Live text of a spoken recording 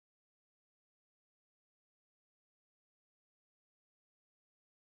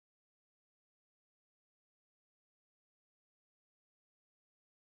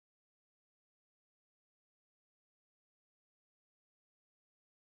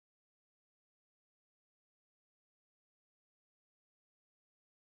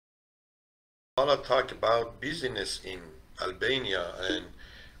talk about business in Albania, and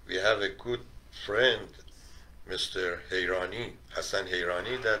we have a good friend, Mr. Heyrani, Hassan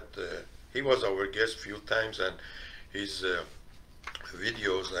Heyrani, that he was our guest few times, and his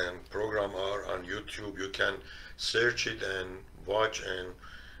videos and program are on YouTube. You can search it and watch and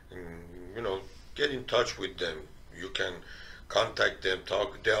you know, get in touch with them. You can contact them,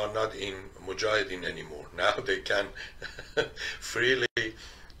 talk. They are not in Mujahideen anymore. Now they can freely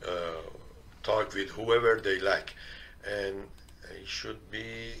talk with whoever they like. And it should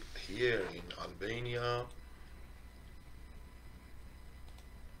be here in Albania.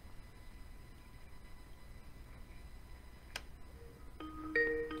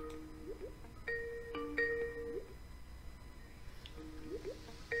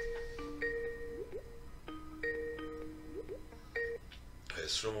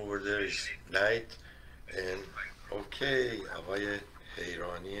 His room over there is night. And okay, آقای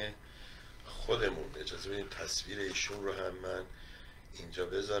حیرانی خودمون، اجازه بدین تصویر ایشون رو هم من اینجا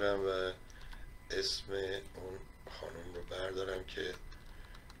بذارم و اسم اون خانم رو بردارم که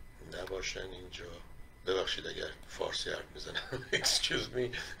نباشن اینجا. ببخشید اگر فارسی حرف میزنم. Excuse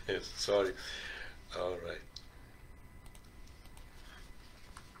me. Sorry. All right.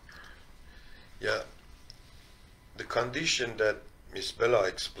 Yeah. The condition that Miss Bella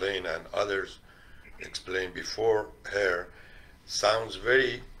explained and others explained before her sounds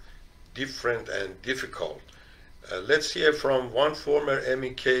very different and difficult. Let's hear from one former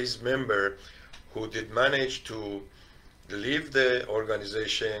MEK's member who did manage to leave the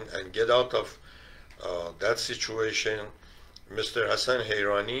organization and get out of that situation. Mr. Hassan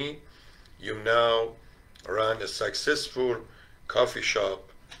Heyrani, you now run a successful coffee shop,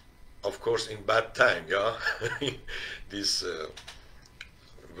 of course in bad time, yeah? This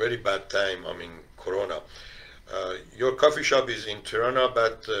very bad time, I mean, Corona. Your coffee shop is in Tirana,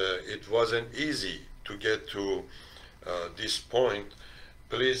 but it wasn't easy to get to this point.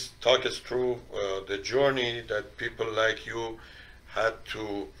 Please talk us through the journey that people like you had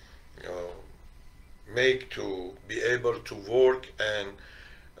to make to be able to work and,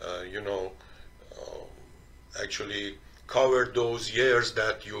 you know, actually cover those years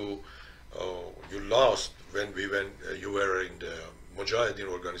that you lost when you were in the Mujahideen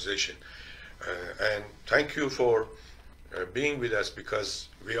organization. And thank you for being with us because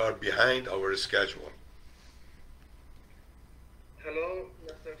we are behind our schedule. Hello,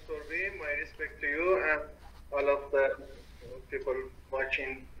 Mr. Sorbi. My respect to you and all of the people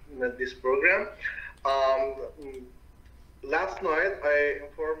watching this program. Last night I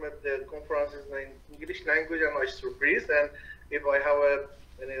informed the conferences in English language and I was surprised, and if I have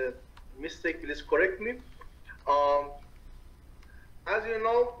any mistake, please correct me. As you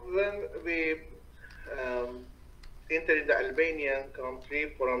know, when we entered the Albanian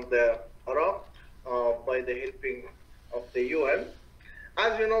country from the Arab by the helping of the UN,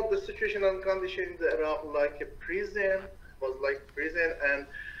 as you know, the situation and condition in the Iraq like a prison, was like prison, and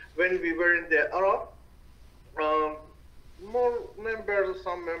when we were in the Arab,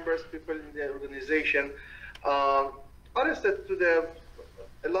 some members, people in the organization arrested to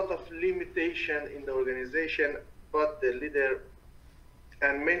a lot of limitation in the organization, but the leader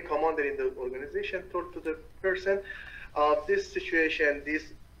and main commander in the organization told to the person, this situation,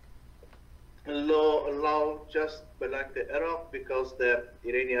 this law just belong to Iraq because the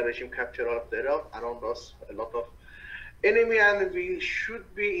Iranian regime captured all of the Iraq, around us a lot of enemy, and we should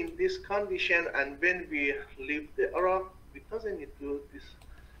be in this condition, and when we leave the Iraq, we doesn't need to this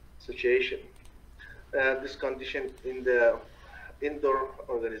situation, this condition in the indoor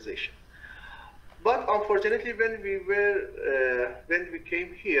organization. But unfortunately, when we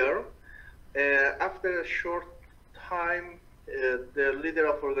came here, after a short time, the leader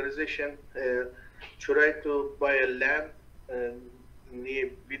of organization tried to buy a land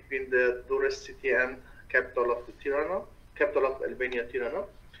between the Durrës city and capital of the Tirana, capital of Albania, Tirana,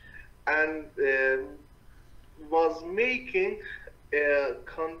 and was making a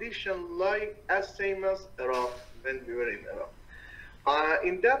condition like as same as Iraq when we were in Iraq.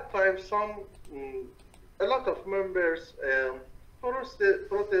 In that time, a lot of members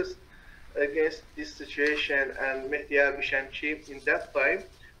protest against this situation, and Mehdi Abishamchi in that time,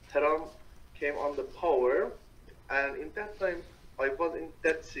 Tehran came on the power, and in that time I was in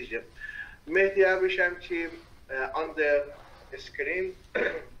that decision. Mehdi Abishamchi on the screen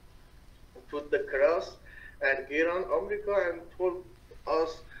put the cross and Iran, America, and told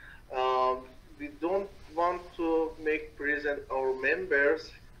us we don't want to make prison our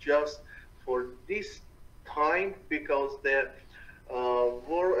members just for this time because the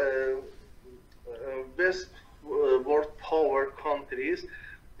West world power countries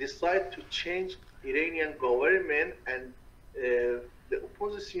decide to change Iranian government, and the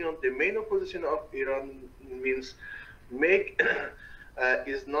opposition, the main opposition of Iran means MEK,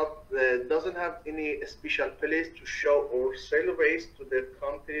 is not doesn't have any special place to show or celebrate to the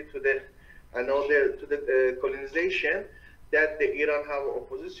country, to the to the colonization, that the Iran have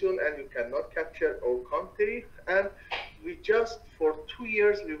opposition and you cannot capture our country. And we just for 2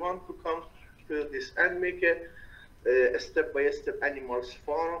 years we want to come to this and make a step-by-step animals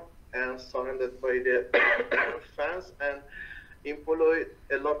farm and surrounded by the fence, and employ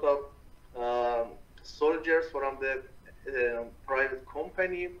a lot of soldiers from the private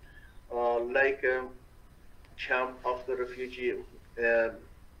company, like camp of the refugee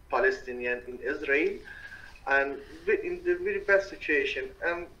Palestinian in Israel, and in the very bad situation.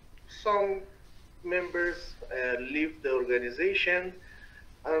 And some members leave the organization,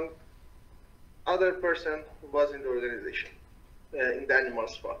 and other person was in the organization, in the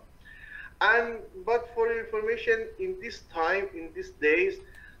animals farm. And but for your information, in this time, in these days,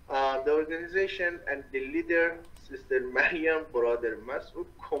 the organization and the leader, Sister Mariam, brother Massoud,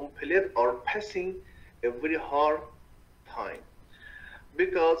 complete are passing a very hard time,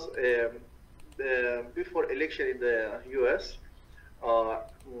 because before election in the U.S.,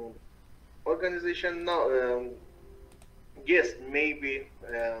 organization now, yes, maybe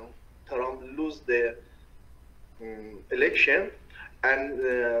Trump lose the election and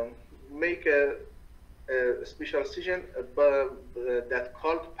make a special session that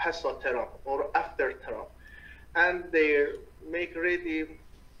called Parsa Sorbi, or after Trump, and they make ready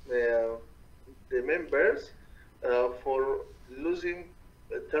the members for losing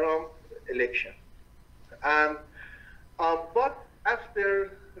the Trump election. And but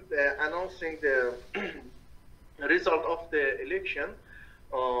after announcing the result of the election,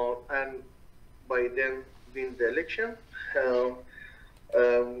 and by then win the election,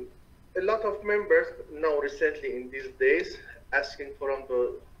 a lot of members now recently in these days asking from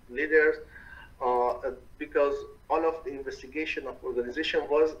the leaders, because all of the investigation of organization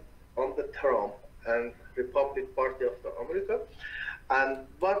was on the Trump and Republic Party of the America, and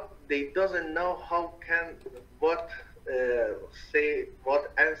but they doesn't know how can what say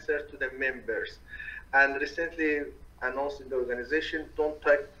what answer to the members, and recently announced in the organization don't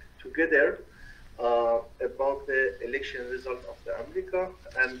talk together about the election result of the America.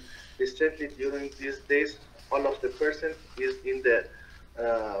 And recently during these days all of the person is in the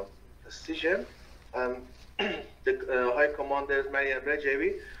decision, and the High Commander Mariam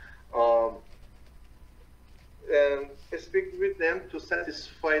Rajavi speak with them to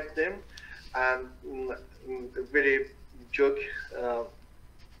satisfy them, and very joke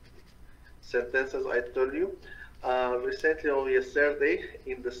sentences I told you. Recently, or yesterday,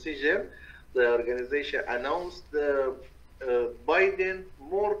 in the decision, the organization announced Biden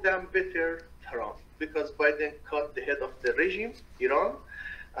more than better Trump, because Biden cut the head of the regime, Iran,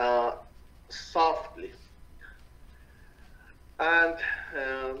 softly. And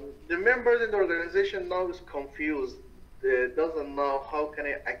the members in the organization now is confused. They doesn't know how can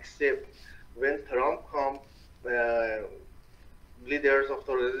I accept when Trump comes, leaders of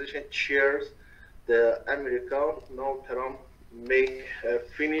the organization cheers the America. Now Trump may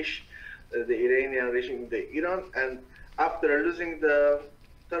finish the Iranian regime in Iran, and after losing the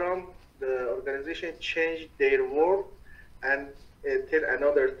Trump, the organization changed their word and tell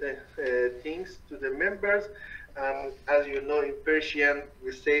another things to the members. As you know, in Persian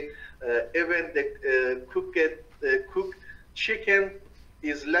we say even the cooked chicken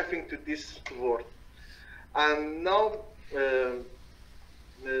is laughing to this word. And now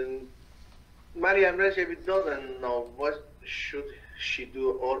Mariam Rajavi doesn't know what should she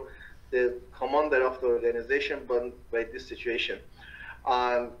do, or the commander of the organization, but by this situation.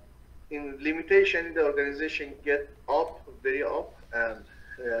 And in limitation, the organization get up, very up, and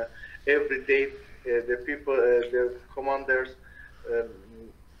every day the people, the commanders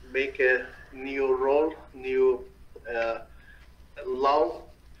make a new role, new law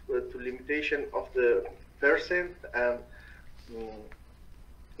to limitation of the person, and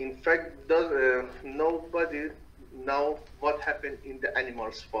in fact, nobody know what happened in the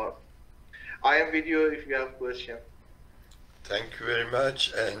animals farm. I am with you if you have question. Thank you very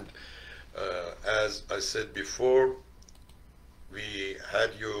much. And as I said before, we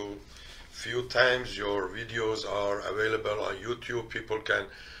had you few times. Your videos are available on YouTube. People can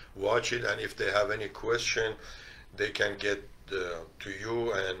watch it, and if they have any question, they can get to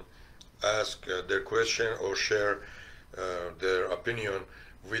you and ask their question or share their opinion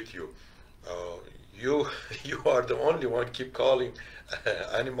with you. You are the only one keep calling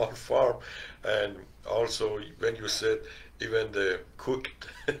animal farm, and also when you said even the cooked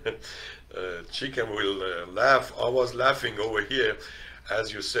chicken will laugh. I was laughing over here.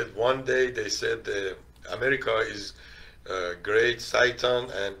 As you said, one day they said America is great Satan,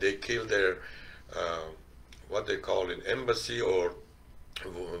 and they kill their what they call it, embassy or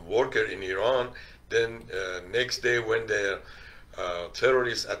worker in Iran. Then next day when the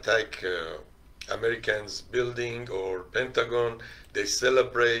terrorists attack Americans building or Pentagon, they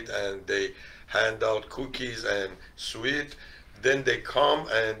celebrate and they hand out cookies and sweet. Then they come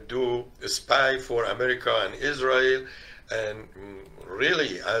and do a spy for America and Israel. And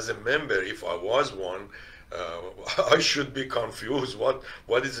really, as a member, if I was one, I should be confused. What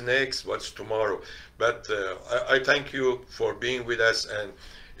is next? What's tomorrow? But I thank you for being with us. And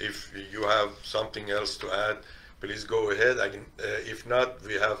if you have something else to add, please go ahead. If not,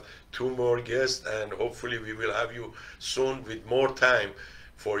 we have two more guests, and hopefully we will have you soon with more time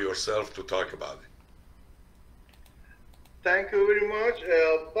for yourself to talk about it. Thank you very much.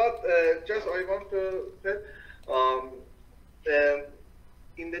 Just I want to say,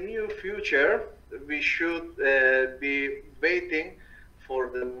 in the near future, we should be waiting for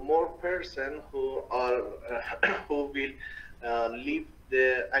the more person who are who will leave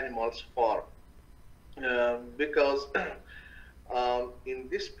the animals farm, because in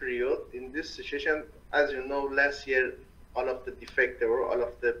this period, in this situation, as you know, last year all of the defector, all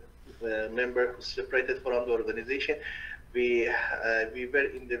of the members who separated from the organization, we were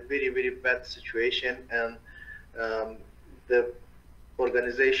in the very bad situation, and the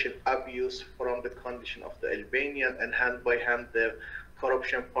organization abuse from the condition of the Albanian, and hand by hand the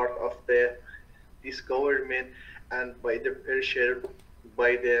corruption part of this government, and by the pressure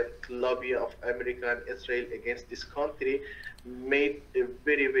by the lobby of America and Israel against this country, made a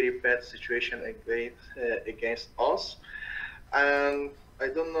very bad situation against us. And I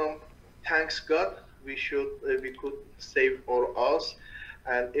don't know, thanks God, we could save our us,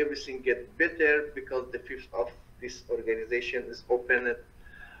 and everything get better, because the fifth of this organization is open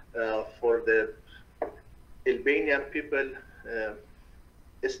for the Albanian people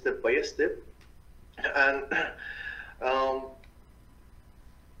step by step. And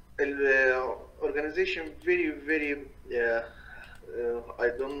the organization very I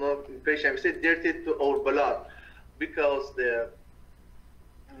don't know, I say dirty to our blood, because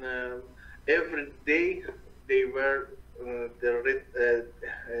every day they were read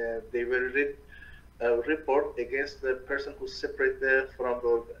report against the person who separated from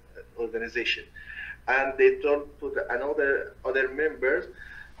the organization, and they told to the other members,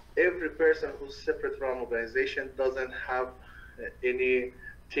 every person who's separate from organization doesn't have any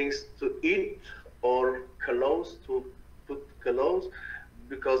things to eat or clothes to put clothes,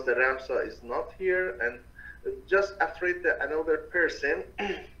 because the Ramsa is not here, and just afraid that another person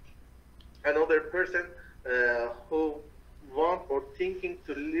who want or thinking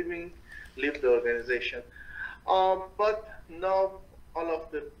to leave the organization. But now all of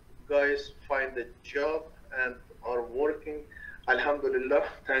the guys find a job and are working, alhamdulillah,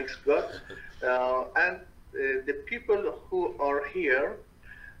 thanks God. And the people who are here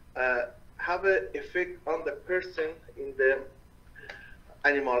have an effect on the person in the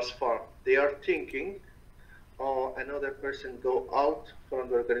animals farm. They are thinking, oh, another person go out from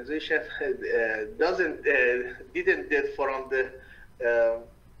the organization, didn't dead from the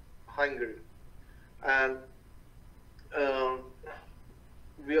hunger, and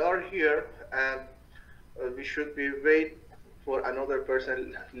we are here, and we should be wait for another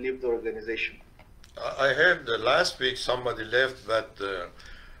person leave the organization. I heard last week somebody left, but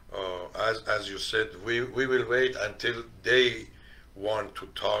as you said, we will wait until they want to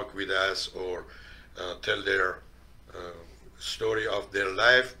talk with us or tell their story of their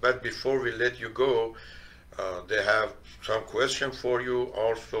life. But before we let you go, they have some question for you.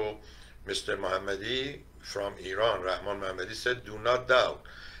 Also, Mr. Mohammadi from Iran, Rahman Mohammadi, said, do not doubt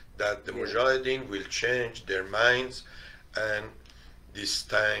that the Mujahideen will change their minds, and this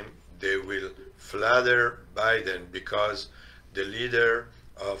time they will flatter Biden, because the leader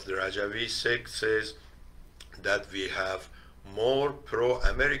of the Rajavi sect says that we have more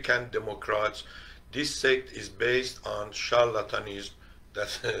pro-American Democrats. This sect is based on charlatanism.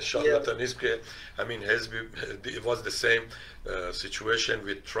 That's charlatanism. I mean, it was the same situation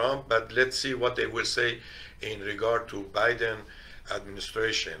with Trump, but let's see what they will say in regard to Biden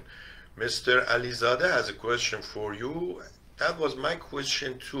administration. Mr. Alizadeh has a question for you. That was my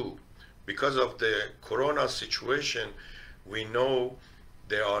question too. Because of the corona situation, we know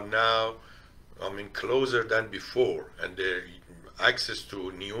they are now, closer than before, and their access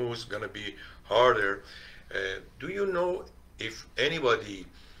to news gonna be harder. Do you know if anybody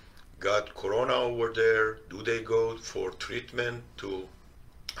got corona over there, do they go for treatment to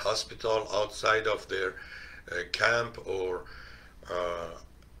hospital outside of their camp? Or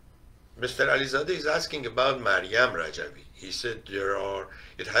Mr. Alizadeh is asking about Maryam Rajavi. He said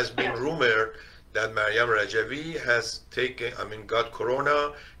it has been rumored that Maryam Rajavi has got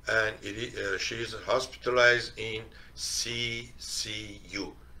corona, and she is hospitalized in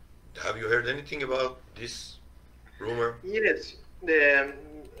CCU. Have you heard anything about this rumor? Yes,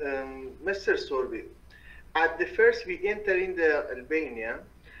 Mr. Sorbi. At the first, we enter in the Albania,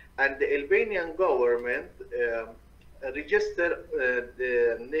 and the Albanian government register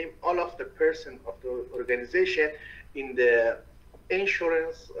the name all of the person of the organization in the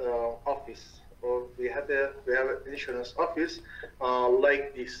insurance office. Or we have an insurance office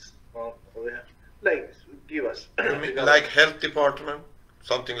like this, like give us. You mean like health department,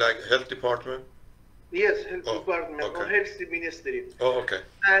 something like health department? Yes, health department okay. or health ministry. Oh, okay.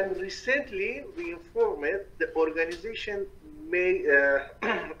 And recently we informed the organization may,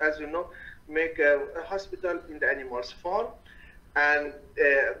 as you know, make a hospital in the animals farm. And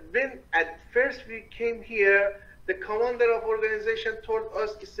when at first we came here, the commander of organization told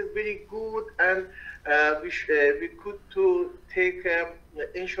us it's a very good, and we could to take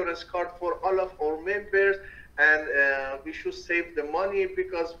insurance card for all of our members, and we should save the money,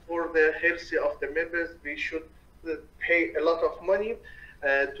 because for the health of the members we should pay a lot of money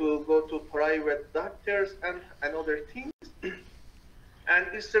to go to private doctors and other things. And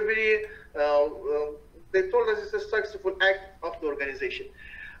it's a very they told us it's a successful act of the organization.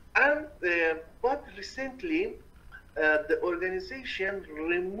 And but recently the organization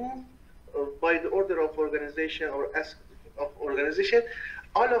removed by the order of organization or ask of organization,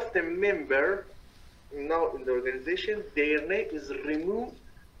 all of the member now in the organization, their name is removed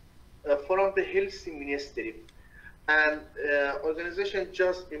from the health ministry, and organization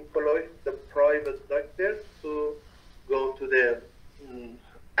just employ the private doctor to go to the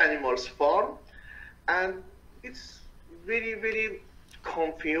animals farm, and it's very, very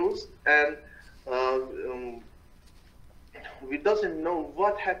confused, and we doesn't know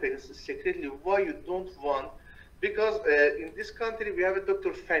what happens secretly, why you don't want, because in this country we have a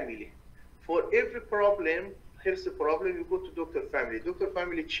doctor family. For every problem, here's the problem, you go to doctor family. Doctor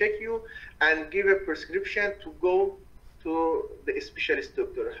family check you and give a prescription to go to the specialist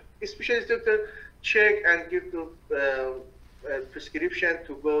doctor. Specialist doctor check and give the prescription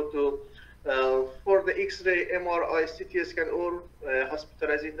to go to for the X-ray, MRI, CT scan, or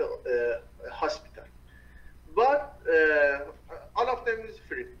hospitalized in the hospital. But all of them is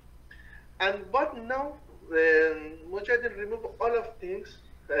free. But now Mujahideen remove all of things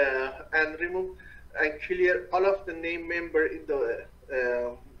and remove and clear all of the name member in the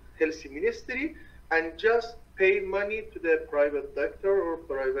health ministry, and just pay money to the private doctor or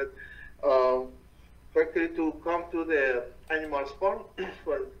private factory to come to the animals farm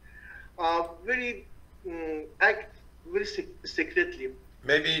for very act very secretly.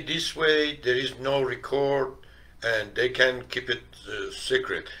 Maybe this way there is no record and they can keep it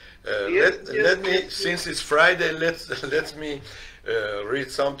secret. Let me, since it's Friday, let me read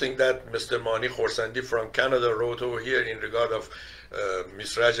something that Mr. Mani Khorsandi from Canada wrote over here in regard of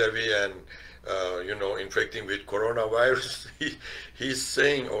Ms. Rajavi and infecting with coronavirus. He's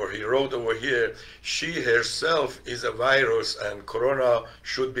saying, or he wrote over here, she herself is a virus and corona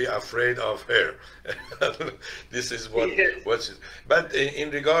should be afraid of her. This is what but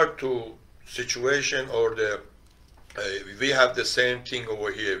in regard to situation or the we have the same thing over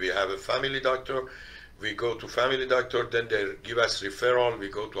here. We have a family doctor, we go to family doctor, then they give us referral, we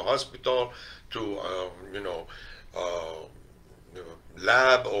go to hospital, to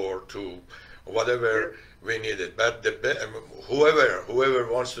lab or to whatever we needed. But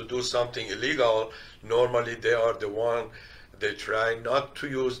whoever wants to do something illegal, normally they are the one, they try not to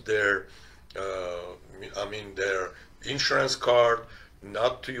use their their insurance card,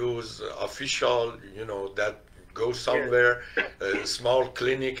 not to use official, that go somewhere, a small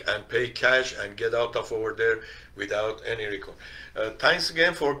clinic, and pay cash and get out of over there without any record. Thanks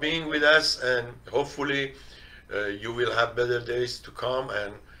again for being with us, and hopefully you will have better days to come,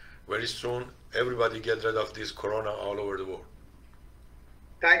 and very soon everybody get rid of this corona all over the world.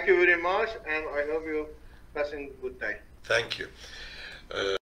 Thank you very much, and I hope you passing good day. Thank you.